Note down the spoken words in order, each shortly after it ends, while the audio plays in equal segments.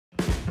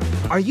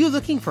Are you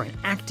looking for an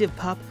active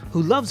pup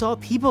who loves all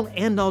people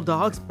and all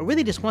dogs, but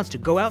really just wants to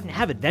go out and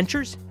have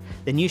adventures?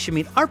 Then you should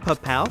meet our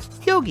pup pal,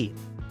 Yogi.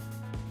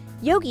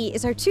 Yogi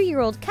is our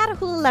 2-year-old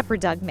Catahoula Leopard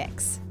Dog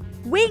mix.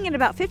 Weighing in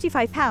about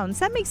 55 pounds,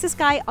 that makes this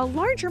guy a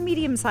large or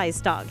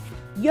medium-sized dog.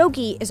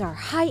 Yogi is our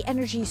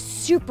high-energy,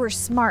 super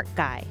smart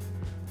guy.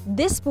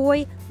 This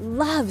boy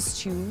loves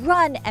to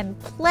run and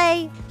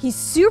play. He's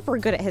super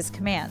good at his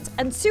commands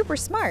and super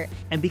smart.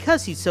 And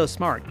because he's so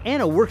smart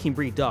and a working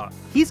breed dog,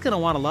 he's going to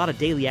want a lot of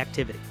daily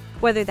activity,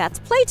 whether that's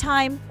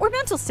playtime or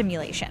mental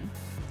stimulation.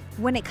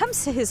 When it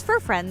comes to his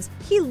fur friends,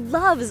 he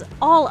loves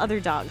all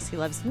other dogs. He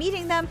loves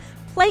meeting them,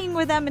 playing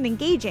with them, and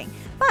engaging.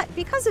 But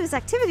because of his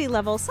activity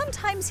level,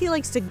 sometimes he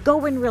likes to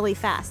go in really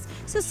fast,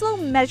 so slow,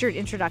 measured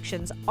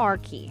introductions are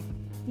key.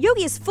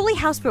 Yogi is fully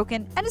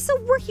housebroken and is still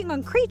working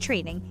on crate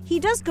training. He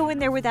does go in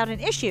there without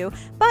an issue,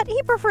 but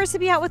he prefers to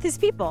be out with his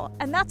people,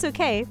 and that's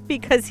okay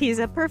because he's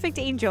a perfect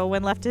angel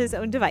when left to his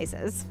own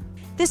devices.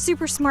 This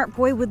super smart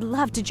boy would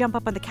love to jump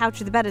up on the couch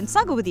or the bed and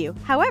snuggle with you.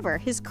 However,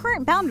 his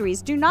current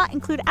boundaries do not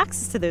include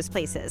access to those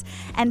places,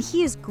 and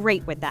he is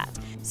great with that.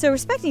 So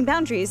respecting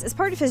boundaries is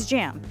part of his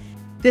jam.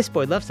 This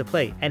boy loves to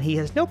play, and he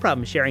has no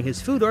problem sharing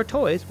his food or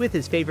toys with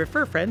his favorite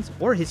fur friends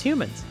or his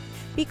humans.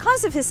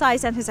 Because of his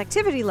size and his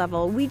activity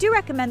level, we do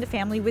recommend a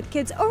family with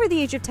kids over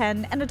the age of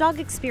 10 and a dog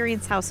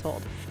experience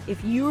household.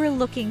 If you are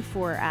looking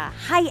for a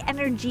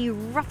high-energy,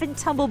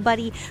 rough-and-tumble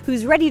buddy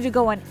who's ready to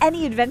go on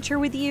any adventure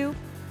with you,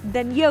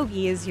 then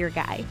Yogi is your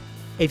guy.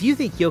 If you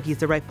think Yogi is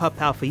the right pup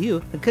pal for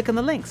you, then click on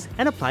the links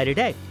and apply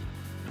today.